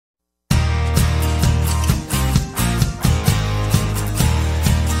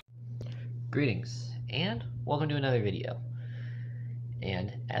Greetings, and welcome to another video.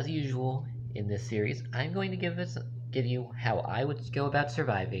 And as usual in this series, I'm going to give you how I would go about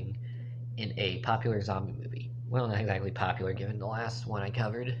surviving in a popular zombie movie. Well, not exactly popular given the last one I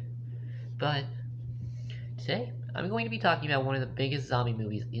covered, but today I'm going to be talking about one of the biggest zombie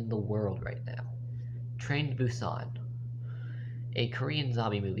movies in the world right now, Train to Busan, a Korean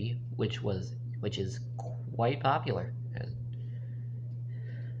zombie movie which is quite popular.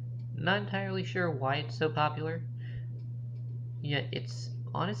 Not entirely sure why it's so popular, yet it's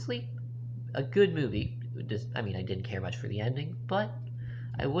honestly a good movie. I didn't care much for the ending, but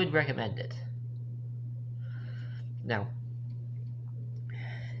I would recommend it. Now,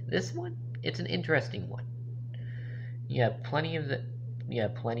 this one, it's an interesting one. You have plenty of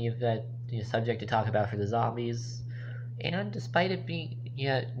that subject to talk about for the zombies, and despite it being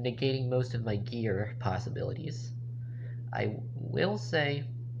negating most of my gear possibilities, I will say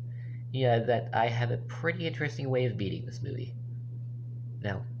that I have a pretty interesting way of beating this movie.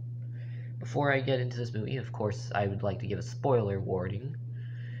 Now, before I get into this movie, of course, I would like to give a spoiler warning,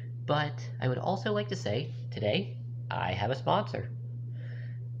 but I would also like to say, today, I have a sponsor.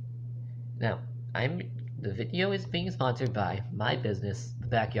 Now, the video is being sponsored by my business, The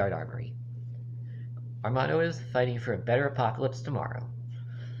Backyard Armory. Our motto is fighting for a better apocalypse tomorrow.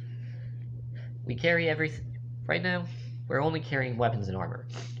 We carry right now, we're only carrying weapons and armor,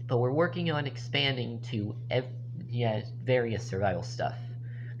 but we're working on expanding to various survival stuff.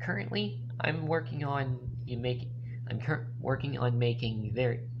 Currently, I'm working on making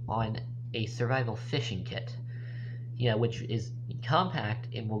a survival fishing kit. Which is compact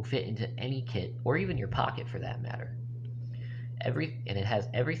and will fit into any kit, or even your pocket for that matter. And it has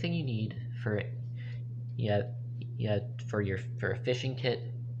everything you need for a fishing kit,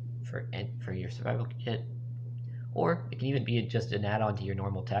 for your survival kit, or it can even be just an add-on to your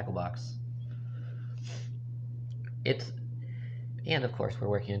normal tackle box. And of course, we're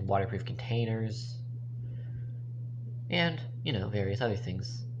working on waterproof containers, and various other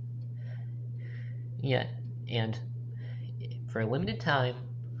things. And for a limited time,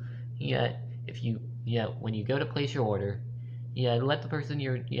 when you go to place your order, let the person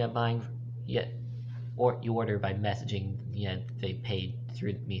you're buying, or you order by messaging, they paid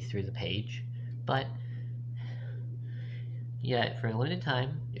through the page, but for a limited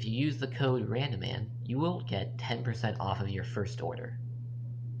time, if you use the code RANDOMAN, you will get 10% off of your first order,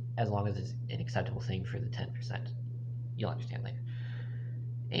 as long as it's an acceptable thing for the 10%. You'll understand later.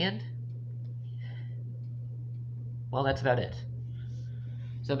 And well, that's about it.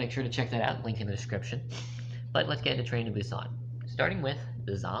 So make sure to check that out, link in the description. But let's get into Train to Busan, starting with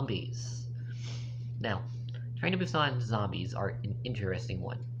the zombies. Now, Train to Busan zombies are an interesting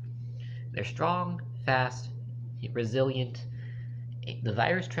one. They're strong, fast, resilient. The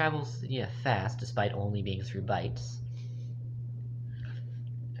virus travels fast, despite only being through bites.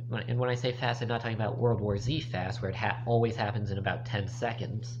 And when I say fast, I'm not talking about World War Z fast, where it always happens in about 10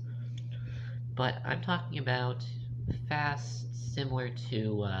 seconds. But I'm talking about fast similar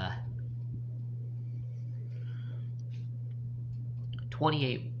to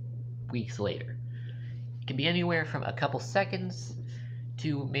 28 weeks later. It can be anywhere from a couple seconds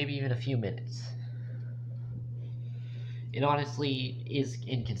to maybe even a few minutes. It honestly is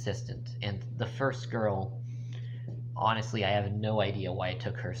inconsistent, and the first girl, honestly, I have no idea why it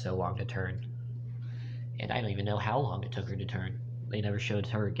took her so long to turn. And I don't even know how long it took her to turn. They never showed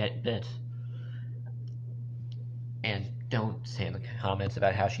her get bit. And don't say in the comments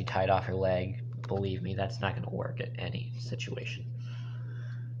about how she tied off her leg. Believe me, that's not going to work at any situation.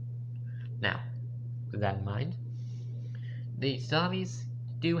 Now, with that in mind, the zombies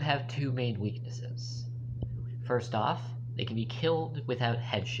do have two main weaknesses. First off, they can be killed without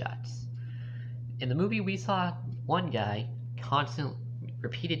headshots. In the movie, we saw one guy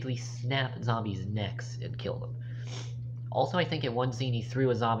repeatedly snap zombies' necks and kill them. Also, I think in one scene he threw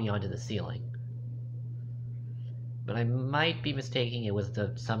a zombie onto the ceiling. But I might be mistaking it was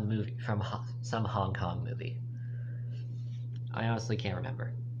some movie from some Hong Kong movie. I honestly can't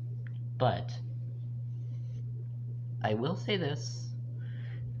remember. But I will say this: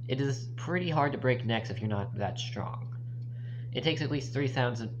 it is pretty hard to break necks if you're not that strong. It takes at least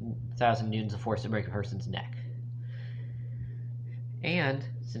 3,000 newtons of force to break a person's neck. And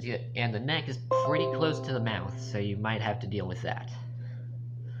the neck is pretty close to the mouth, so you might have to deal with that.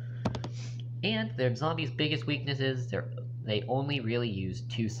 And their zombies' biggest weakness is they only really use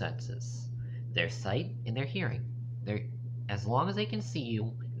two senses: their sight and their hearing. As long as they can see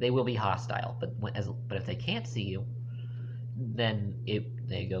you, they will be hostile. But if they can't see you, then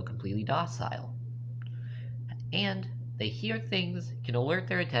they go completely docile. And they hear things, can alert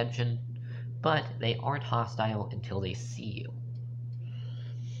their attention, but they aren't hostile until they see you.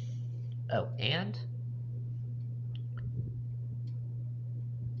 Oh, and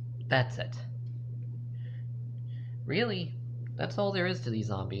that's it. Really, that's all there is to these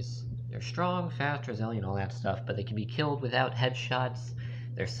zombies. They're strong, fast, resilient, all that stuff, but they can be killed without headshots.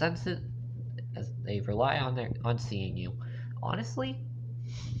 They're sensitive, as they rely on seeing you. Honestly,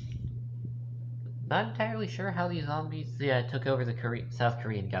 not entirely sure how these zombies took over the South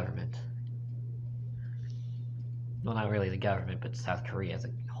Korean government. Well, not really the government, but South Korea as a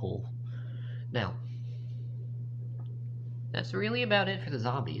whole. Now, that's really about it for the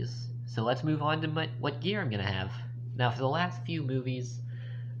zombies. So let's move on to what gear I'm going to have. Now, for the last few movies,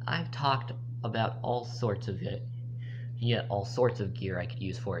 I've talked about all sorts of gear I could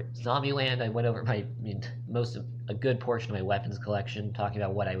use for it. Zombieland, I went over a good portion of my weapons collection, talking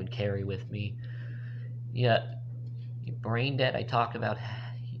about what I would carry with me. Brain Dead, I talked about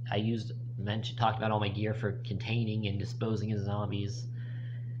all my gear for containing and disposing of zombies.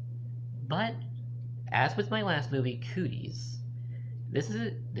 But as with my last movie, Cooties,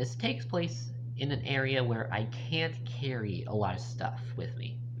 this takes place in an area where I can't carry a lot of stuff with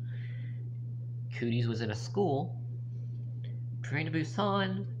me. Cooties was in a school. Train to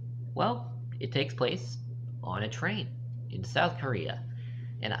Busan, well, it takes place on a train in South Korea.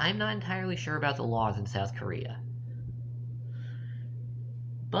 And I'm not entirely sure about the laws in South Korea.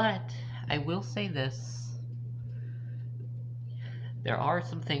 But I will say this. There are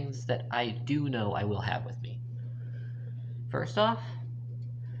some things that I do know I will have with me. First off,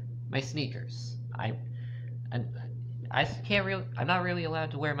 my sneakers. I'm not really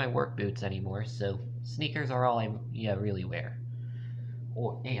allowed to wear my work boots anymore, so sneakers are all I really wear.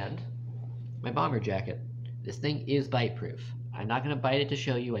 And my bomber jacket. This thing is bite proof. I'm not gonna bite it to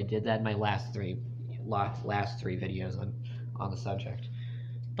show you. I did that in my last three videos on the subject.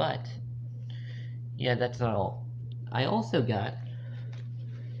 But yeah, that's not all. I also got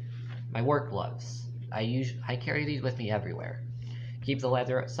my work gloves. I carry these with me everywhere. Keep the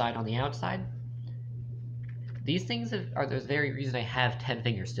leather side on the outside. These things are the very reason I have 10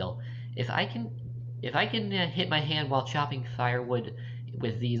 fingers still. If I can hit my hand while chopping firewood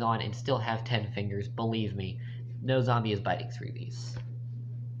with these on and still have 10 fingers, believe me, no zombie is biting through these.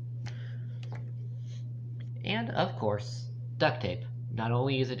 And of course, duct tape. Not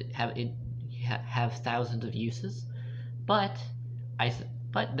only is it have thousands of uses, but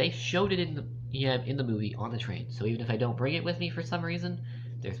they showed it in the movie on the train. So even if I don't bring it with me for some reason,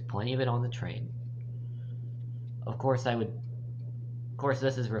 there's plenty of it on the train. Of course,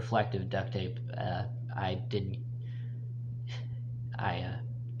 this is reflective duct tape. I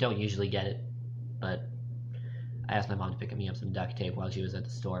don't usually get it, but I asked my mom to pick me up some duct tape while she was at the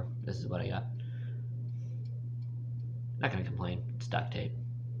store. This is what I got. Not gonna complain. It's duct tape.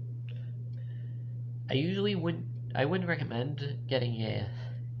 I wouldn't recommend getting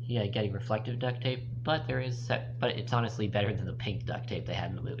reflective duct tape, but it's honestly better than the pink duct tape they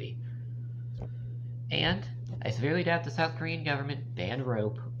had in the movie. And I severely doubt the South Korean government banned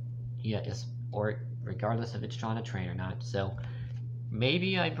rope, or regardless if it's drawn a train or not. So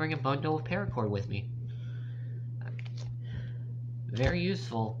maybe I bring a bundle of paracord with me. Very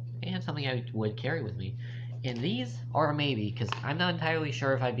useful and something I would carry with me. And these are a maybe, because I'm not entirely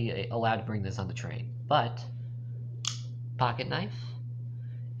sure if I'd be allowed to bring this on the train. But pocket knife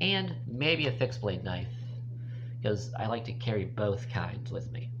and maybe a fixed blade knife, because I like to carry both kinds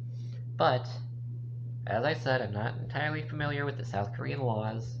with me. But as I said, I'm not entirely familiar with the South Korean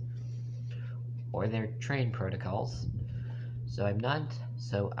laws or their train protocols, so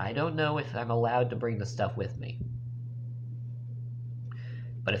I don't know if I'm allowed to bring the stuff with me.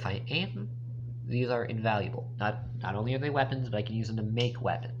 But if I am, these are invaluable. Not only are they weapons, but I can use them to make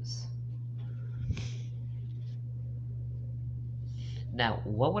weapons. Now,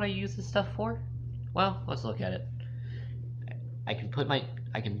 what would I use this stuff for? Well, let's look at it. I can tuck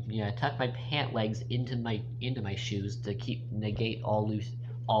my pant legs into my shoes to negate all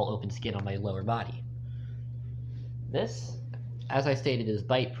open skin on my lower body. This, as I stated, is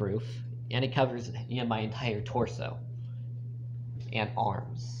bite proof, and it covers my entire torso and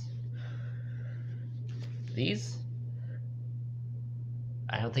arms. These,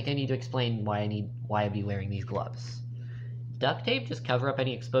 I don't think I need to explain why I'd be wearing these gloves. Duct tape, just cover up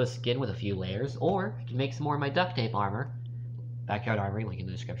any exposed skin with a few layers, or I can make some more of my duct tape armor. Backyard Armory, link in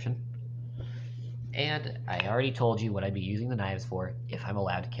the description. And I already told you what I'd be using the knives for if I'm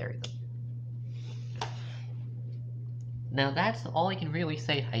allowed to carry them. Now that's all I can really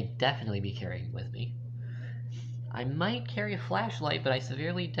say I'd definitely be carrying with me. I might carry a flashlight, but I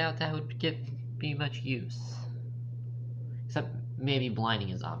severely doubt that would be much use. Except maybe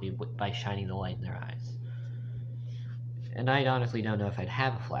blinding a zombie by shining the light in their eyes. And I honestly don't know if I'd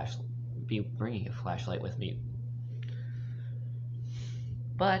have a flashlight, be bringing a flashlight with me.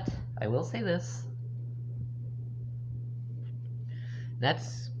 But I will say this: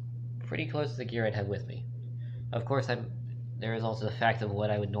 that's pretty close to the gear I'd have with me. Of course, there is also the fact of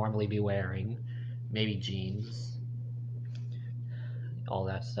what I would normally be wearing, maybe jeans, all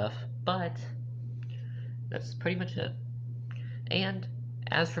that stuff. But that's pretty much it. And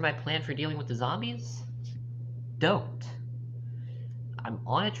as for my plan for dealing with the zombies, don't. I'm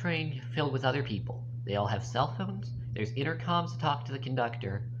on a train filled with other people. They all have cell phones. There's intercoms to talk to the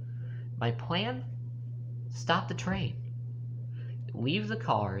conductor. My plan? Stop the train. Leave the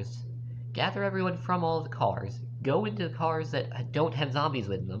cars. Gather everyone from all the cars. Go into the cars that don't have zombies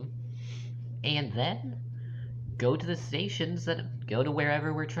with them. And then go to the stations that go to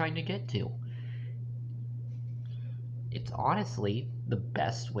wherever we're trying to get to. It's honestly the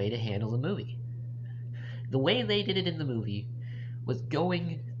best way to handle the movie. The way they did it in the movie was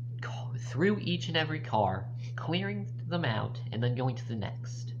going through each and every car, clearing them out, and then going to the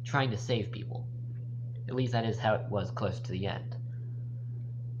next, trying to save people. At least that is how it was close to the end.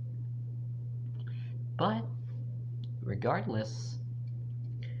 But, regardless,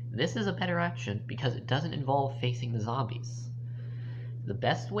 this is a better option because it doesn't involve facing the zombies. The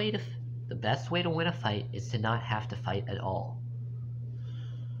best way to win a fight is to not have to fight at all.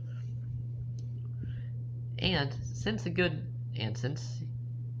 And since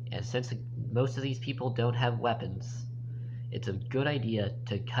most of these people don't have weapons, it's a good idea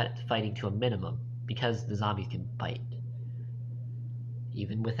to cut fighting to a minimum because the zombies can bite,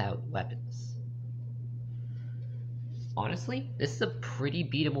 even without weapons. Honestly, this is a pretty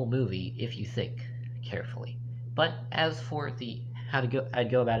beatable movie if you think carefully. But as for I'd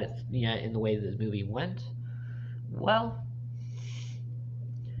go about it, in the way that the movie went, well,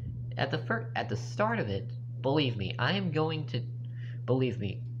 at the start of it, believe me,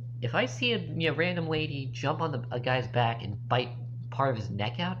 if I see a random lady jump on a guy's back and bite part of his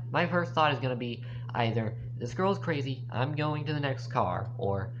neck out, my first thought is going to be either, this girl's crazy, I'm going to the next car,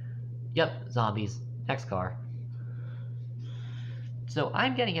 or, yep, zombies, next car. So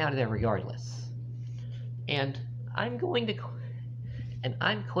I'm getting out of there regardless. And I'm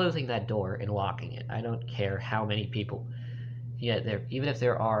closing that door and locking it. I don't care how many people, even if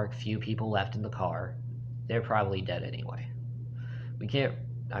there are a few people left in the car, they're probably dead anyway.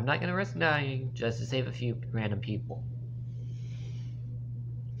 I'm not going to risk dying just to save a few random people.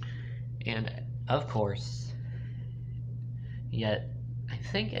 And, of course, I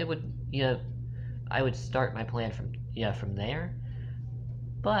think I would start my plan from there.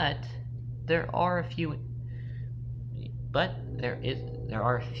 But there are going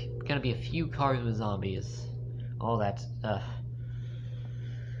to be a few cars with zombies. All that stuff.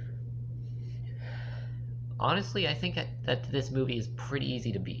 Honestly, I think that this movie is pretty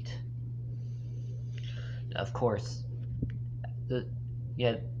easy to beat. Of course,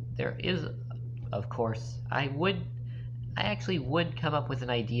 there is, of course, I actually would come up with an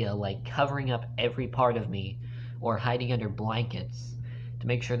idea like covering up every part of me or hiding under blankets to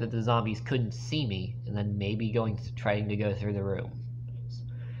make sure that the zombies couldn't see me, and then maybe trying to go through the room.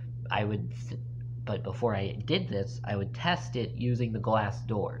 But before I did this, I would test it using the glass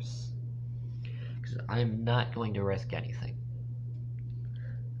doors, because I'm not going to risk anything.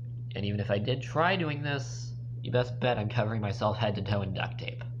 And even if I did try doing this, you best bet I'm covering myself head to toe in duct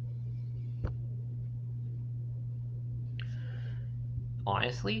tape.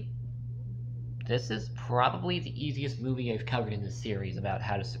 Honestly, this is probably the easiest movie I've covered in this series about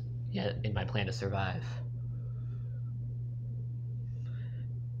how to, in my plan to survive.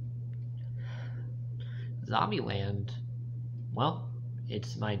 Zombieland, well,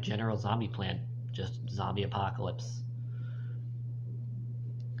 it's my general zombie plan, just zombie apocalypse.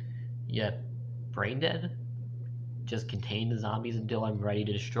 Yet, Braindead, just contain the zombies until I'm ready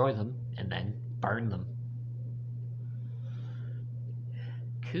to destroy them, and then burn them.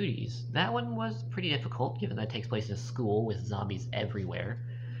 Cooties, that one was pretty difficult, given that it takes place in a school with zombies everywhere.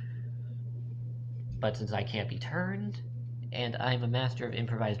 But since I can't be turned, and I'm a master of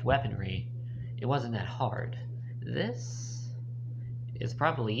improvised weaponry, it wasn't that hard. This is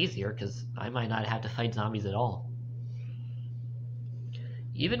probably easier, because I might not have to fight zombies at all.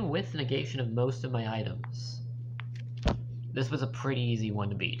 Even with negation of most of my items, this was a pretty easy one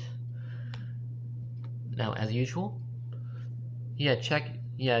to beat. Now, as usual,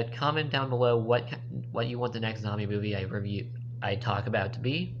 comment down below what you want the next zombie movie I talk about to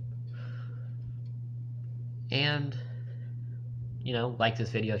be. And, like this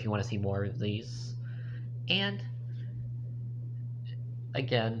video if you want to see more of these. And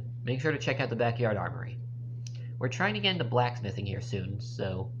again, make sure to check out the Backyard Armory. We're trying to get into blacksmithing here soon,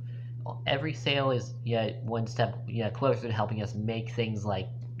 so every sale is one step closer to helping us make things like,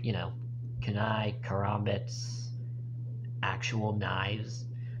 kunai, karambits, actual knives.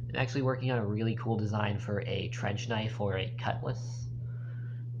 I'm actually working on a really cool design for a trench knife or a cutlass.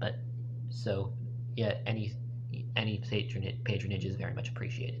 But so any patronage is very much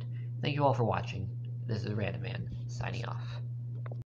appreciated. Thank you all for watching. This is Random Man signing off.